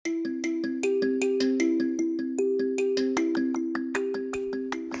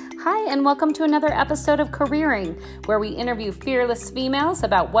and welcome to another episode of Careering, where we interview fearless females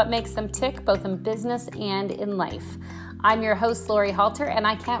about what makes them tick both in business and in life. I'm your host, Lori Halter, and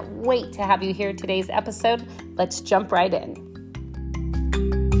I can't wait to have you hear today's episode. Let's jump right in.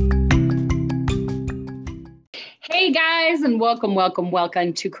 Hey guys, and welcome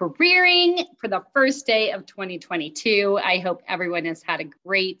to Careering for the first day of 2022. I hope everyone has had a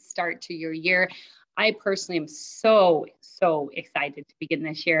great start to your year. I personally am so excited to begin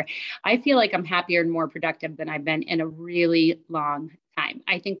this year. I feel like I'm happier and more productive than I've been in a really long time.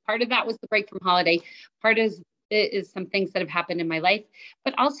 I think part of that was the break from holiday. Part is some things that have happened in my life,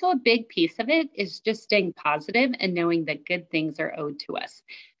 but also a big piece of it is just staying positive and knowing that good things are owed to us.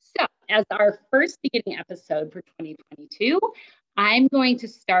 So as our first beginning episode for 2022, I'm going to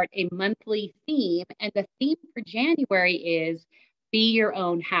start a monthly theme, and the theme for January is be your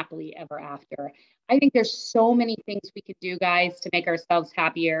own happily ever after. I think there's so many things we could do, guys, to make ourselves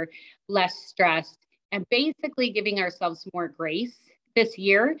happier, less stressed, and basically giving ourselves more grace this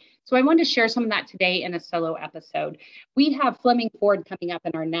year. So I wanted to share some of that today in a solo episode. We have Fleming Ford coming up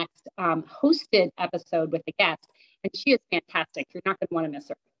in our next hosted episode with a guest, and she is fantastic. You're not going to want to miss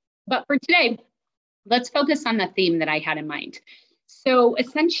her. But for today, let's focus on the theme that I had in mind. So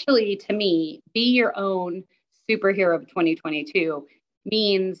essentially, to me, be your own superhero of 2022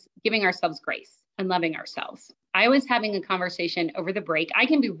 means giving ourselves grace and loving ourselves. I was having a conversation over the break. I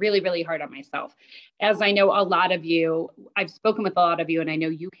can be really hard on myself. As I know a lot of you, I've spoken with a lot of you, and I know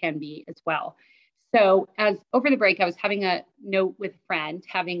you can be as well. So as over the break, I was having a note with a friend,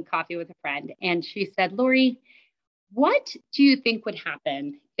 having coffee with a friend, and she said, Lori, what do you think would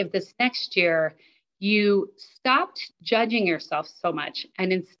happen if this next year you stopped judging yourself so much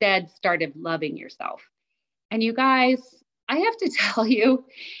and instead started loving yourself? And you guys, I have to tell you,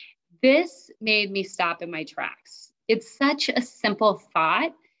 this made me stop in my tracks. It's such a simple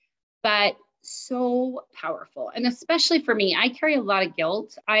thought, but so powerful. And especially for me, I carry a lot of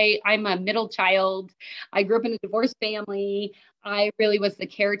guilt. I'm a middle child. I grew up in a divorced family. I really was the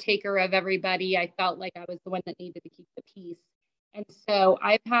caretaker of everybody. I felt like I was the one that needed to keep the peace. And so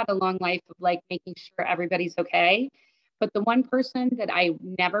I've had a long life of like making sure everybody's okay. But the one person that I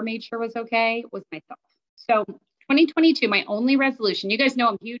never made sure was okay was myself. So 2022, my only resolution, you guys know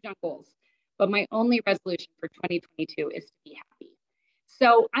I'm huge on goals, but my only resolution for 2022 is to be happy.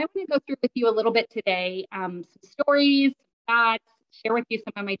 So I want to go through with you a little bit today, some stories, thoughts, share with you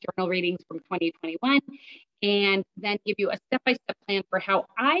some of my journal readings from 2021, and then give you a step-by-step plan for how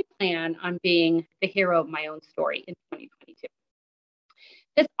I plan on being the hero of my own story in 2022.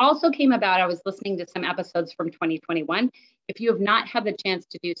 This also came about, I was listening to some episodes from 2021. If you have not had the chance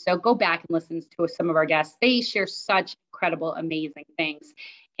to do so, go back and listen to some of our guests. They share such incredible, amazing things.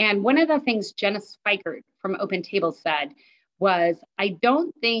 And one of the things Jenna Spikert from Open Table said was, I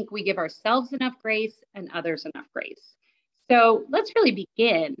don't think we give ourselves enough grace and others enough grace. So let's really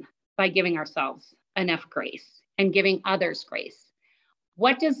begin by giving ourselves enough grace and giving others grace.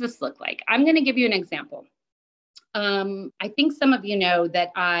 What does this look like? I'm going to give you an example. I think some of you know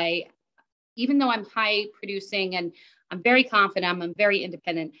that even though I'm high producing and I'm very confident, I'm very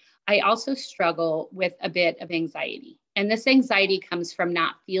independent, I also struggle with a bit of anxiety. And this anxiety comes from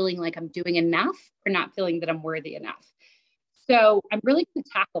not feeling like I'm doing enough or not feeling that I'm worthy enough. So I'm really going to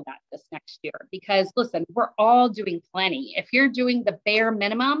tackle that this next year because listen, we're all doing plenty. If you're doing the bare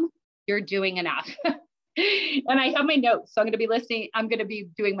minimum, you're doing enough. And I have my notes, so I'm going to be listening. I'm going to be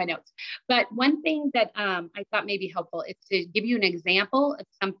doing my notes. But one thing that I thought may be helpful is to give you an example of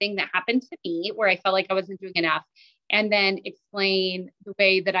something that happened to me where I felt like I wasn't doing enough, and then explain the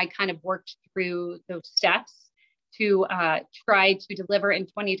way that I kind of worked through those steps to try to deliver in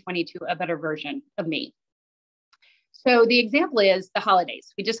 2022 a better version of me. So the example is the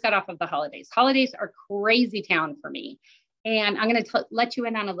holidays. We just got off of the holidays. Holidays are crazy town for me. And I'm going to let you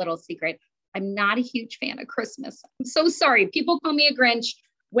in on a little secret. I'm not a huge fan of Christmas. I'm so sorry. People call me a Grinch.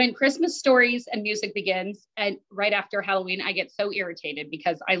 When Christmas stories and music begins and right after Halloween, I get so irritated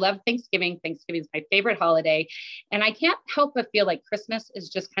because I love Thanksgiving. Thanksgiving is my favorite holiday. And I can't help but feel like Christmas is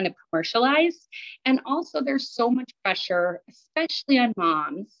just kind of commercialized. And also there's so much pressure, especially on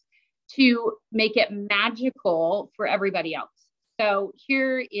moms, to make it magical for everybody else. So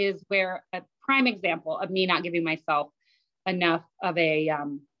here is where a prime example of me not giving myself enough of a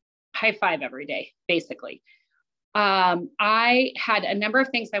high five every day, basically. I had a number of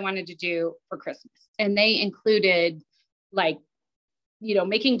things I wanted to do for Christmas, and they included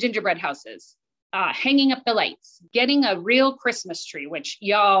making gingerbread houses, hanging up the lights, getting a real Christmas tree, which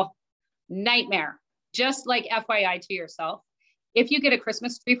y'all, nightmare, just like FYI to yourself. If you get a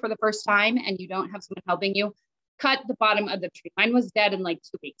Christmas tree for the first time and you don't have someone helping you, cut the bottom of the tree. Mine was dead in like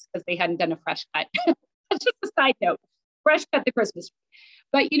 2 weeks because they hadn't done a fresh cut. That's just a side note. Fresh cut the Christmas tree.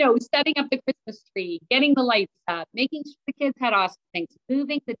 But, setting up the Christmas tree, getting the lights up, making sure the kids had awesome things,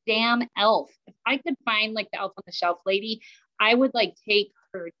 moving the damn elf. If I could find like the elf on the shelf lady, I would like take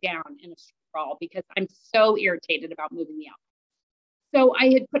her down in a sprawl because I'm so irritated about moving the elf. So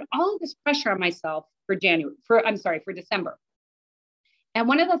I had put all of this pressure on myself for December. And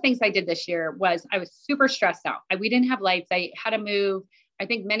one of the things I did this year was I was super stressed out. We didn't have lights. I had to move. I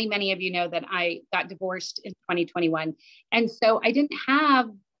think many of you know that I got divorced in 2021. And so I didn't have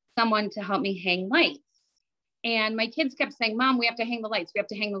someone to help me hang lights. And my kids kept saying, Mom, we have to hang the lights. We have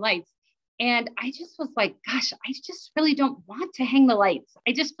to hang the lights. And I just was like, gosh, I just really don't want to hang the lights.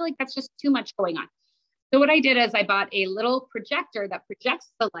 I just feel like that's just too much going on. So what I did is I bought a little projector that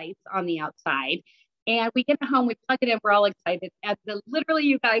projects the lights on the outside. And we get home, we plug it in, we're all excited. And literally,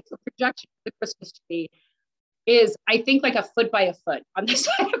 you guys, the projection of the Christmas tree is, I think, like a foot by a foot on the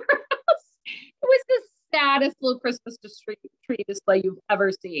side of our house. It was the saddest little Christmas tree display you've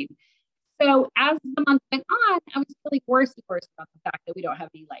ever seen. So as the month went on, I was feeling worse and worse about the fact that we don't have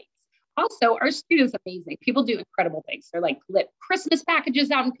any lights. Also, our street is amazing. People do incredible things. They're like lit Christmas packages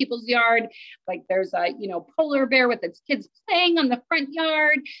out in people's yard. Like there's a, polar bear with its kids playing on the front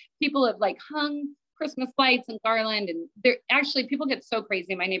yard. People have like hung Christmas lights and garland. And people get so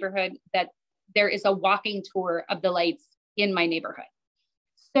crazy in my neighborhood that there is a walking tour of the lights in my neighborhood.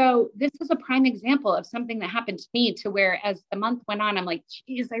 So this is a prime example of something that happened to me, to where as the month went on, I'm like,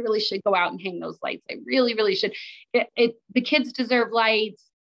 geez, I really should go out and hang those lights. I really, really should. The kids deserve lights.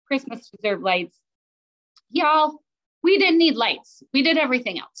 Christmas deserve lights. Y'all, we didn't need lights. We did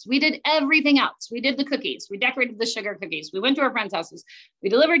everything else. We did the cookies. We decorated the sugar cookies. We went to our friends' houses. We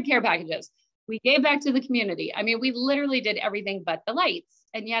delivered care packages. We gave back to the community. I mean, we literally did everything but the lights.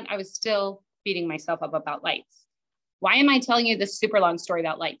 And yet I was still beating myself up about lights. Why am I telling you this super long story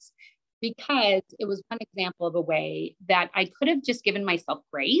about lights? Because it was one example of a way that I could have just given myself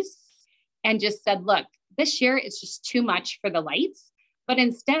grace and just said, look, this year it's just too much for the lights. But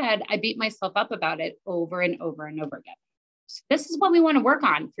instead, I beat myself up about it over and over and over again. So this is what we want to work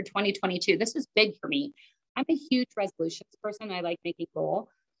on for 2022. This is big for me. I'm a huge resolutions person. I like making goals.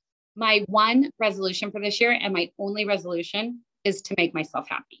 My one resolution for this year, and my only resolution, is to make myself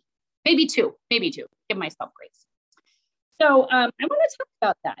happy. Maybe two, give myself grace. So I want to talk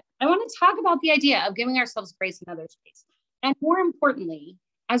about that. I want to talk about the idea of giving ourselves grace and others grace. And more importantly,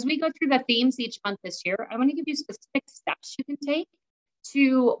 as we go through the themes each month this year, I want to give you specific steps you can take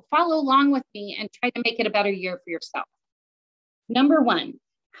to follow along with me and try to make it a better year for yourself. Number one,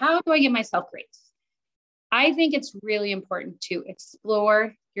 how do I give myself grace? I think it's really important to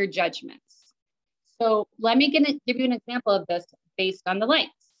explore your judgments. So let me give you an example of this based on the lights.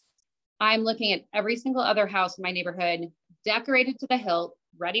 I'm looking at every single other house in my neighborhood, decorated to the hilt,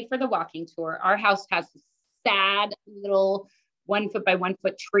 ready for the walking tour. Our house has this sad little 1 foot by 1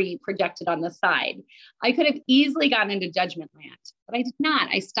 foot tree projected on the side. I could have easily gotten into judgment land, but I did not.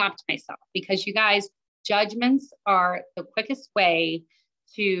 I stopped myself because, you guys, judgments are the quickest way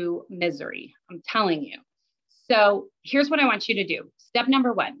to misery. I'm telling you. So here's what I want you to do. Step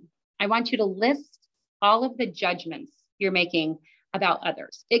number one, I want you to list all of the judgments you're making about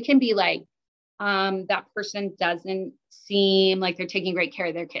others. It can be like, that person doesn't seem like they're taking great care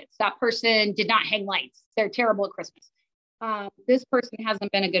of their kids. That person did not hang lights. They're terrible at Christmas. This person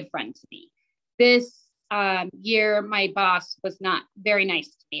hasn't been a good friend to me. This year, my boss was not very nice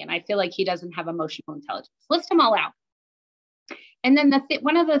to me, and I feel like he doesn't have emotional intelligence. List them all out. And then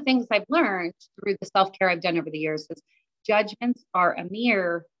one of the things I've learned through the self-care I've done over the years is judgments are a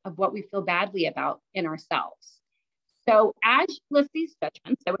mirror of what we feel badly about in ourselves. So as you list these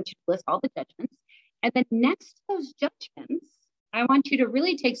judgments, I want you to list all the judgments. And then next to those judgments, I want you to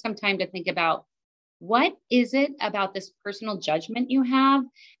really take some time to think about, what is it about this personal judgment you have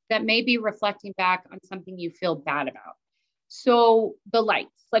that may be reflecting back on something you feel bad about? So the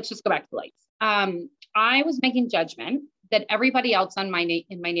lights, let's just go back to the lights. I was making judgment that everybody else in my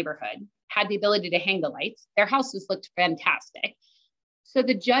neighborhood had the ability to hang the lights. Their houses looked fantastic. So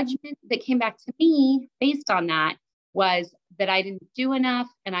the judgment that came back to me based on that was that I didn't do enough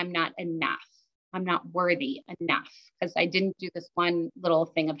and I'm not enough. I'm not worthy enough because I didn't do this one little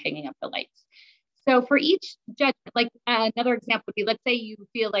thing of hanging up the lights. So for each judgment, like another example would be, let's say you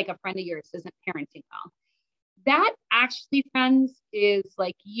feel like a friend of yours isn't parenting well. That actually, friends, is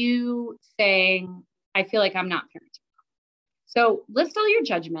like you saying, I feel like I'm not parenting well. So list all your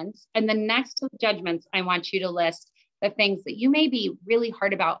judgments. And then next to the judgments, I want you to list the things that you may be really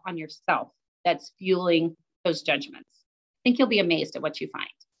hard about on yourself that's fueling those judgments. I think you'll be amazed at what you find.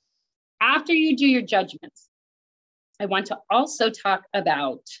 After you do your judgments, I want to also talk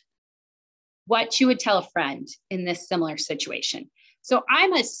about what you would tell a friend in this similar situation. So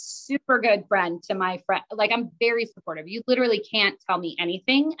I'm a super good friend to my friend. Like, I'm very supportive. You literally can't tell me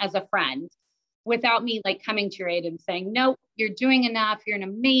anything as a friend without me like coming to your aid and saying, no, you're doing enough. You're an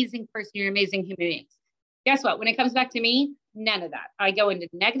amazing person. You're an amazing human being. Guess what? When it comes back to me, none of that. I go into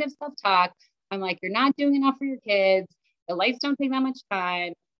negative self-talk. I'm like, you're not doing enough for your kids. The lights don't take that much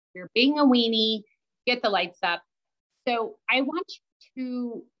time. You're being a weenie. Get the lights up. So I want you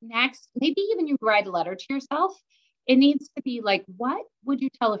to next, maybe even you write a letter to yourself. It needs to be like, what would you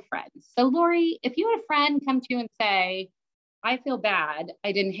tell a friend? So Lori, if you had a friend come to you and say, I feel bad,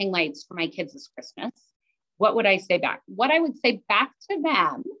 I didn't hang lights for my kids this Christmas, what would I say back? What I would say back to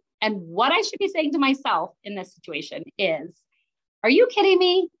them, and what I should be saying to myself in this situation is, are you kidding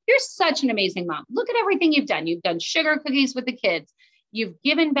me? You're such an amazing mom. Look at everything you've done. You've done sugar cookies with the kids. You've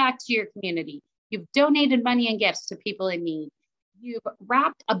given back to your community. You've donated money and gifts to people in need. You've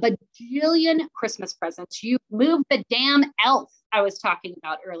wrapped a bajillion Christmas presents. You've moved the damn elf I was talking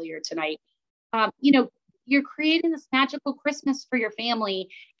about earlier tonight. You're creating this magical Christmas for your family,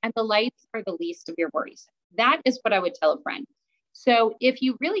 and the lights are the least of your worries. That is what I would tell a friend. So if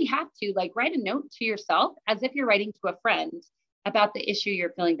you really have to, like, write a note to yourself as if you're writing to a friend about the issue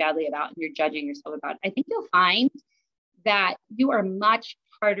you're feeling badly about and you're judging yourself about, I think you'll find that you are much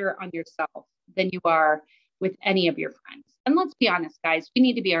harder on yourself than you are with any of your friends. And let's be honest, guys, we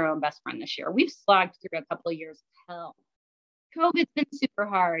need to be our own best friend this year. We've slogged through a couple of years of hell. COVID's been super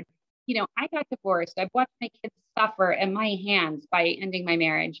hard. I got divorced. I've watched my kids suffer at my hands by ending my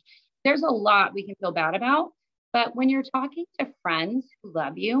marriage. There's a lot we can feel bad about. But when you're talking to friends who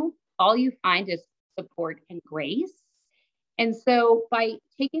love you, all you find is support and grace. And so by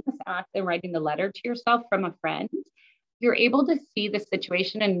taking this act and writing the letter to yourself from a friend, you're able to see the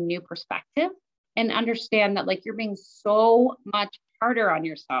situation in a new perspective and understand that, like, you're being so much harder on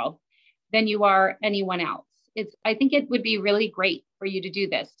yourself than you are anyone else. I think it would be really great for you to do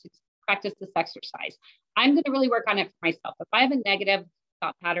this, to practice this exercise. I'm going to really work on it for myself. If I have a negative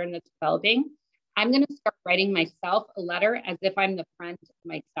thought pattern that's developing, I'm going to start writing myself a letter as if I'm the friend of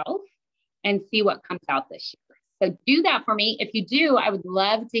myself and see what comes out this year. So do that for me. If you do, I would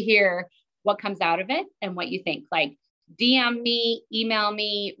love to hear what comes out of it and what you think. Like, DM me, email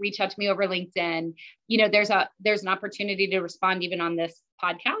me, reach out to me over LinkedIn. There's an opportunity to respond even on this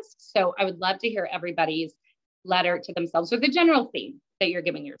podcast. So I would love to hear everybody's letter to themselves or the general theme that you're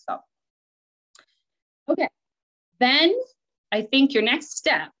giving yourself. Okay. Then I think your next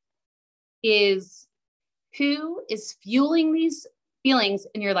step is, who is fueling these feelings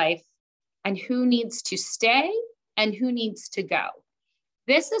in your life, and who needs to stay and who needs to go.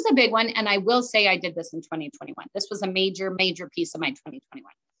 This is a big one. And I will say I did this in 2021. This was a major, major piece of my 2021.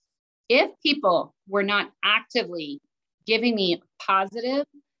 If people were not actively giving me positive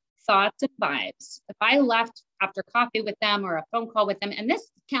thoughts and vibes, if I left after coffee with them or a phone call with them, and this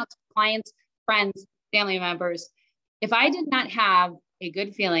counts for clients, friends, family members, if I did not have a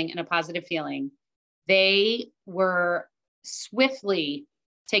good feeling and a positive feeling, they were swiftly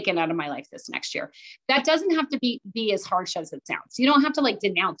taken out of my life this next year. That doesn't have to be as harsh as it sounds. You don't have to like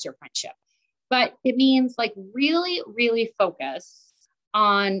denounce your friendship, but it means like really, really focus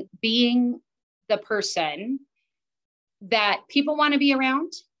on being the person that people want to be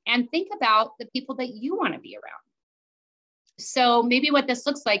around, and think about the people that you want to be around. So maybe what this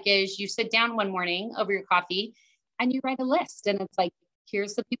looks like is you sit down one morning over your coffee and you write a list, and it's like,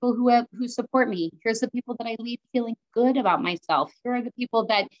 here's the people who support me. Here's the people that I leave feeling good about myself. Here are the people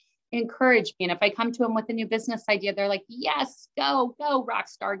that encourage me. And if I come to them with a new business idea, they're like, yes, go, rock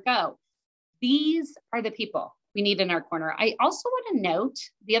star, go. These are the people we need in our corner. I also want to note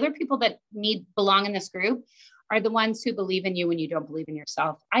the other people that belong in this group are the ones who believe in you when you don't believe in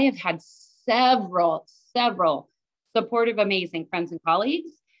yourself. I have had several supportive, amazing friends and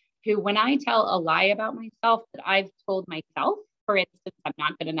colleagues who, when I tell a lie about myself that I've told myself, for instance, I'm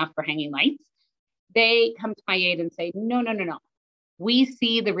not good enough for hanging lights, they come to my aid and say, no. We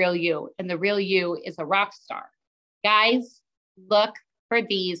see the real you, and the real you is a rock star. Guys, look for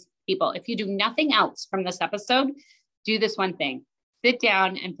these people. If you do nothing else from this episode, do this one thing. Sit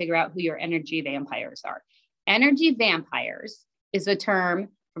down and figure out who your energy vampires are. Energy vampires is a term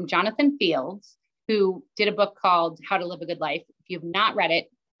from Jonathan Fields, who did a book called How to Live a Good Life. If you've not read it,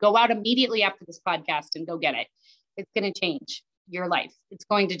 go out immediately after this podcast and go get it. It's going to change your life. It's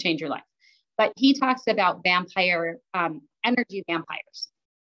going to change your life. But he talks about energy vampires.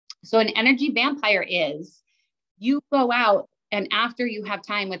 So an energy vampire is, you go out, and after you have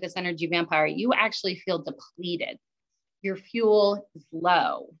time with this energy vampire, you actually feel depleted. Your fuel is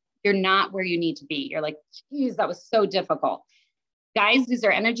low. You're not where you need to be. You're like, geez, that was so difficult. Guys, these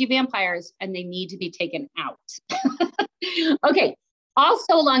are energy vampires and they need to be taken out. Okay.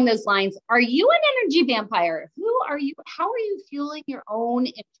 Also along those lines, are you an energy vampire? Who are you? How are you fueling your own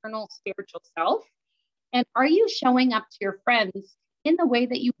internal spiritual self? And are you showing up to your friends in the way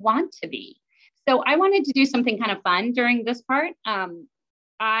that you want to be? So I wanted to do something kind of fun during this part.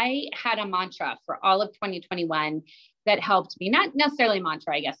 I had a mantra for all of 2021 that helped me, not necessarily a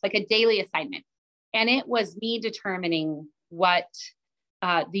mantra, I guess, like a daily assignment. And it was me determining what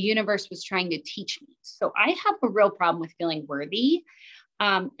the universe was trying to teach me. So I have a real problem with feeling worthy.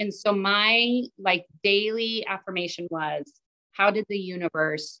 And so my like daily affirmation was, how did the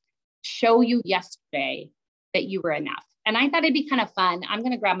universe show you yesterday that you were enough? And I thought it'd be kind of fun. I'm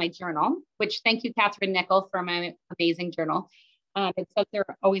going to grab my journal, which thank you, Catherine Nickel, for my amazing journal. It says there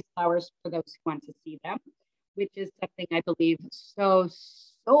are always flowers for those who want to see them, which is something I believe so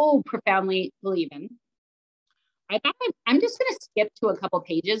profoundly believe in. I thought I'm just going to skip to a couple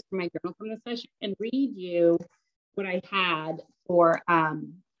pages from my journal from this session and read you what I had for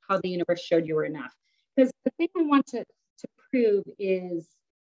how the universe showed you were enough. Because the thing I want to prove is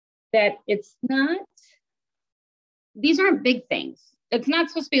that it's not, these aren't big things. It's not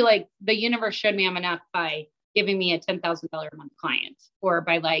supposed to be like the universe showed me I'm enough by giving me a $10,000 a month client, or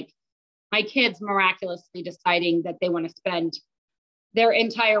by like my kids miraculously deciding that they want to spend their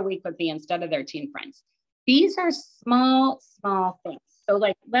entire week with me instead of their teen friends. These are small things. So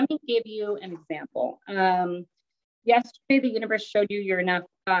like, let me give you an example. Yesterday, the universe showed you you're enough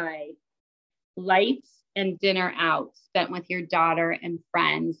by lights and dinner out spent with your daughter and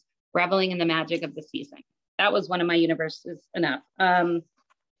friends, reveling in the magic of the season. That was one of my universes enough. Let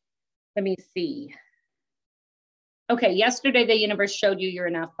me see. Okay, yesterday, the universe showed you you're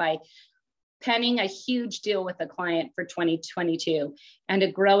enough by penning a huge deal with a client for 2022 and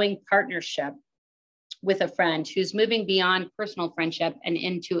a growing partnership with a friend who's moving beyond personal friendship and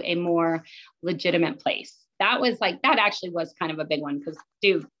into a more legitimate place. That was like, that actually was kind of a big one because,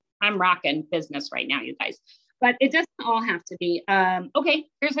 dude, I'm rocking business right now, you guys. But it doesn't all have to be. Okay,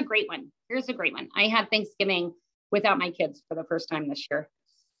 here's a great one. I had Thanksgiving without my kids for the first time this year.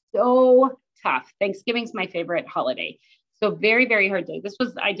 So tough. Thanksgiving's my favorite holiday. So very, very hard day.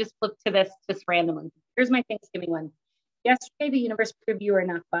 I just flipped to this just randomly. Here's my Thanksgiving one. Yesterday, the universe proved you were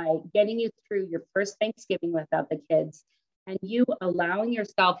enough by getting you through your first Thanksgiving without the kids, and you allowing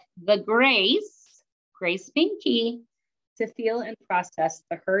yourself the grace being key, to feel and process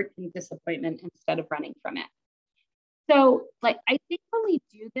the hurt and disappointment instead of running from it. So like, I think when we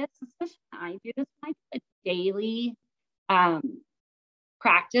do this, especially when I do this, I do a daily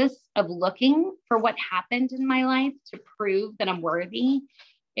practice of looking for what happened in my life to prove that I'm worthy.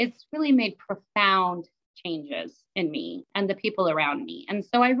 It's really made profound changes in me and the people around me. And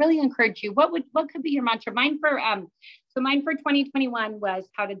so I really encourage you, what could be your mantra? Mine for 2021 was,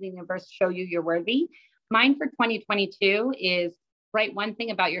 how did the universe show you you're worthy? Mine for 2022 is, write one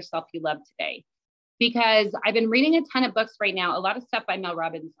thing about yourself you love today. Because I've been reading a ton of books right now, a lot of stuff by Mel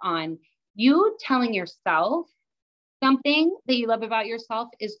Robbins on you telling yourself something that you love about yourself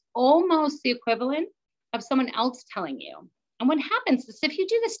is almost the equivalent of someone else telling you. And what happens is, if you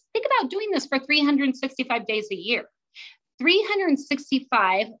do this, think about doing this for 365 days a year,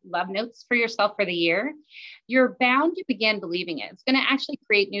 365 love notes for yourself for the year, you're bound to begin believing it. It's going to actually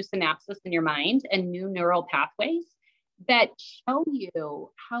create new synapses in your mind and new neural pathways that show you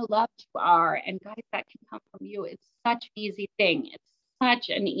how loved you are. And guys, that can come from you. It's such an easy thing. It's such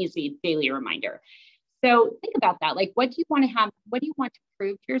an easy daily reminder. So think about that. Like, what do you want to have? What do you want to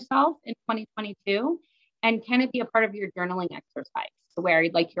prove to yourself in 2022? And can it be a part of your journaling exercise where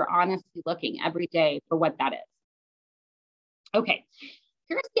like you're honestly looking every day for what that is? Okay,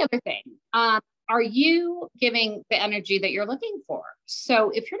 here's the other thing. Are you giving the energy that you're looking for?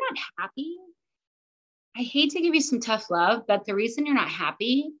 So if you're not happy, I hate to give you some tough love, but the reason you're not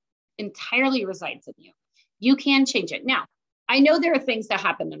happy entirely resides in you. You can change it. Now, I know there are things that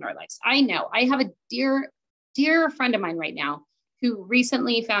happen in our lives. I know. I have a dear friend of mine right now who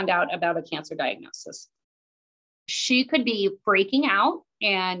recently found out about a cancer diagnosis. She could be breaking out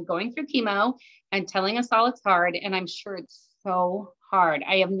and going through chemo and telling us all it's hard. And I'm sure it's so hard.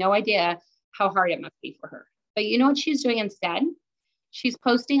 I have no idea how hard it must be for her. But you know what she's doing instead? She's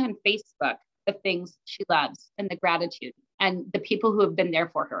posting on Facebook the things she loves and the gratitude and the people who have been there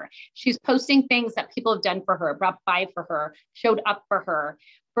for her. She's posting things that people have done for her, brought by for her, showed up for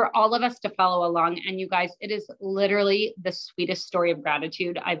all of us to follow along. And you guys, it is literally the sweetest story of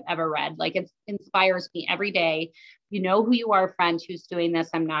gratitude I've ever read. Like, it inspires me every day. You know who you are, friend, who's doing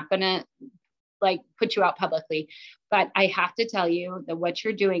this. I'm not going to like put you out publicly, but I have to tell you that what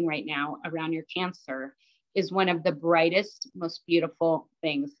you're doing right now around your cancer is one of the brightest, most beautiful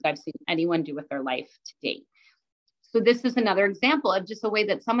things that I've seen anyone do with their life to date. So this is another example of just a way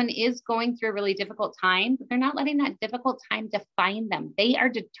that someone is going through a really difficult time, but they're not letting that difficult time define them. They are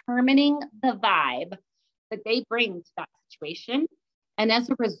determining the vibe that they bring to that situation. And as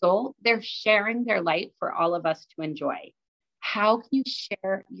a result, they're sharing their light for all of us to enjoy. How can you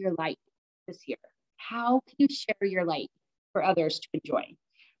share your light this year? How can you share your light for others to enjoy?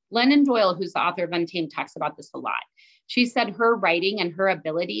 Glennon Doyle, who's the author of Untamed, talks about this a lot. She said her writing and her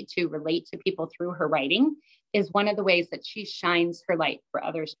ability to relate to people through her writing is one of the ways that she shines her light for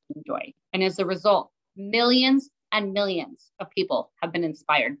others to enjoy. And as a result, millions and millions of people have been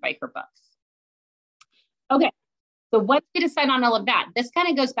inspired by her books. Okay, so what to decide on all of that? This kind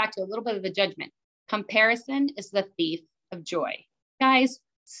of goes back to a little bit of the judgment. Comparison is the thief of joy. Guys,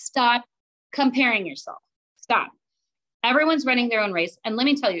 stop comparing yourself. Stop. Everyone's running their own race. And let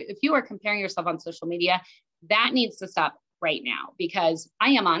me tell you, if you are comparing yourself on social media, that needs to stop right now, because I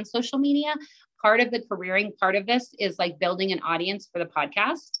am on social media. Part of the careering part of this is like building an audience for the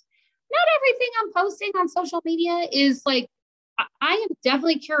podcast. Not everything I'm posting on social media is like, I am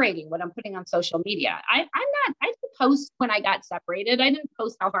definitely curating what I'm putting on social media. I didn't post when I got separated. I didn't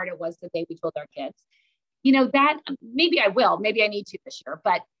post how hard it was the day we told our kids. You know, that maybe I will, maybe I need to this year,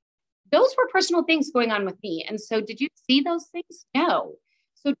 but those were personal things going on with me. And so did you see those things? No.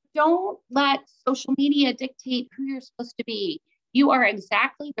 So don't let social media dictate who you're supposed to be. You are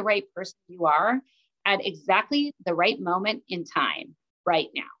exactly the right person you are at exactly the right moment in time right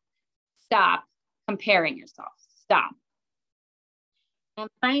now. Stop comparing yourself. Stop. And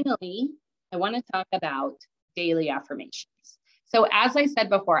finally, I want to talk about daily affirmations. So as I said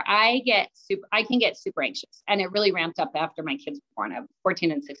before, I can get super anxious, and it really ramped up after my kids were born. I have a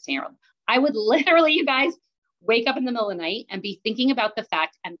 14 and 16-year-old. I would literally, you guys, wake up in the middle of the night and be thinking about the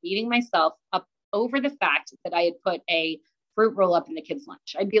fact and beating myself up over the fact that I had put a fruit roll up in the kids'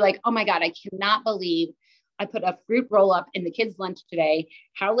 lunch. I'd be like, oh my God, I cannot believe I put a fruit roll up in the kids' lunch today.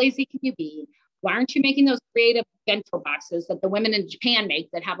 How lazy can you be? Why aren't you making those creative bento boxes that the women in Japan make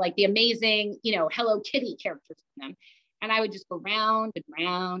that have like the amazing, Hello Kitty characters in them? And I would just go round and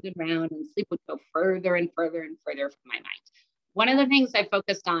round and round, and sleep would go further and further and further from my mind. One of the things I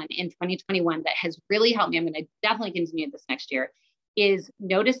focused on in 2021 that has really helped me, I'm going to definitely continue this next year, is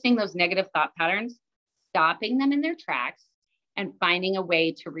noticing those negative thought patterns, stopping them in their tracks, and finding a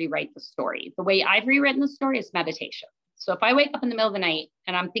way to rewrite the story. The way I've rewritten the story is meditation. So if I wake up in the middle of the night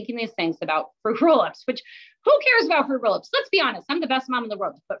and I'm thinking these things about fruit roll-ups, which who cares about fruit roll-ups? Let's be honest. I'm the best mom in the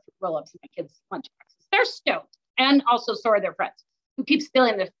world to put fruit roll-ups in my kids' lunch boxes. They're stoked. And also so are their friends who keep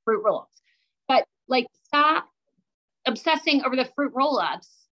stealing the fruit roll-ups. But like, stop obsessing over the fruit roll-ups.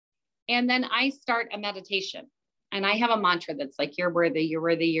 And then I start a meditation. And I have a mantra that's like, you're worthy,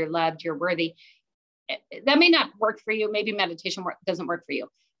 you're loved, you're worthy. That may not work for you. Maybe meditation doesn't work for you.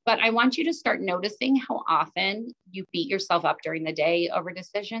 But I want you to start noticing how often you beat yourself up during the day over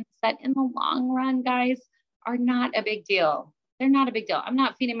decisions that in the long run, guys, are not a big deal. They're not a big deal. I'm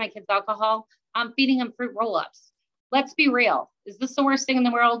not feeding my kids alcohol. I'm feeding them fruit roll-ups. Let's be real. Is this the worst thing in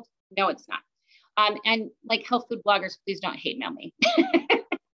the world? No, it's not. And like health food bloggers, please don't hate mail me.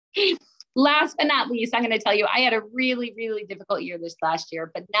 Last but not least, I'm going to tell you, I had a really, really difficult year this last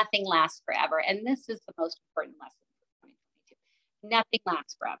year, but nothing lasts forever. And this is the most important lesson for 2022. Nothing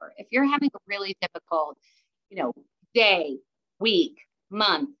lasts forever. If you're having a really difficult, day, week,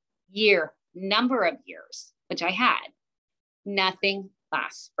 month, year, number of years, which I had, nothing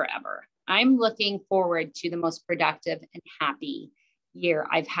lasts forever. I'm looking forward to the most productive and happy year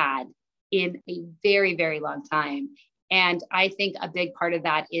I've had in a very, very long time. And I think a big part of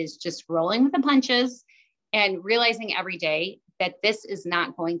that is just rolling with the punches and realizing every day that this is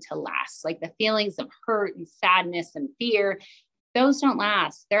not going to last. Like the feelings of hurt and sadness and fear, those don't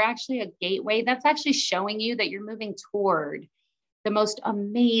last. They're actually a gateway. That's actually showing you that you're moving toward the most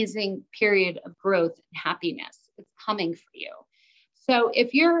amazing period of growth and happiness. It's coming for you. So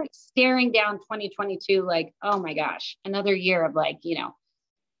if you're staring down 2022, like, oh my gosh, another year of like,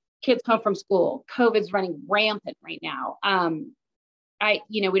 kids home from school, COVID's running rampant right now.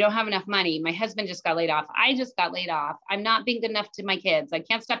 We don't have enough money. My husband just got laid off. I just got laid off. I'm not being good enough to my kids. I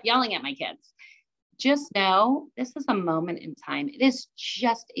can't stop yelling at my kids. Just know this is a moment in time. It is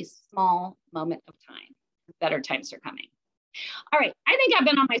just a small moment of time. Better times are coming. All right. I think I've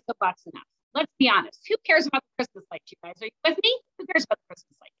been on my soapbox enough. Let's be honest. Who cares about the Christmas lights, you guys? Are you with me? Who cares about the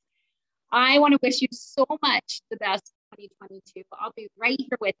Christmas lights? I want to wish you so much the best 2022. I'll be right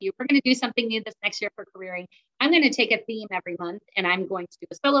here with you. We're going to do something new this next year for Careering. I'm going to take a theme every month, and I'm going to do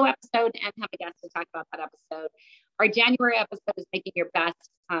a solo episode and have a guest to talk about that episode. Our January episode is making your best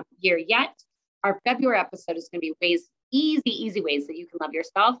year yet. Our February episode is going to be easy ways that you can love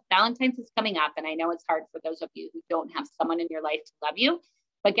yourself. Valentine's is coming up, and I know it's hard for those of you who don't have someone in your life to love you.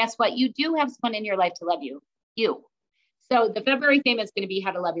 But guess what? You do have someone in your life to love you. So the February theme is going to be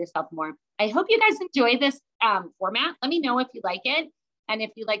how to love yourself more. I hope you guys enjoy this format. Let me know if you like it and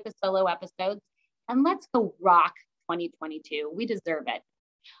if you like the solo episodes. And let's go rock 2022. We deserve it.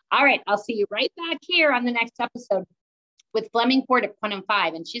 All right. I'll see you right back here on the next episode with Fleming Ford at Quantum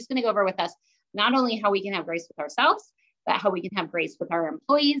 5. And she's going to go over with us not only how we can have grace with ourselves, but how we can have grace with our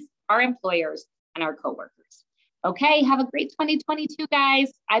employees, our employers, and our coworkers. Okay. Have a great 2022,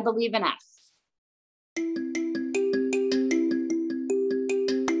 guys. I believe in us.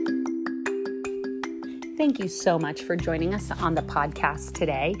 Thank you so much for joining us on the podcast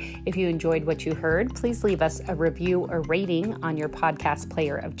today. If you enjoyed what you heard, please leave us a review or rating on your podcast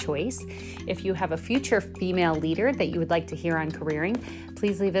player of choice. If you have a future female leader that you would like to hear on Careering,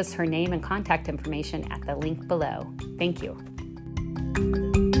 please leave us her name and contact information at the link below. Thank you.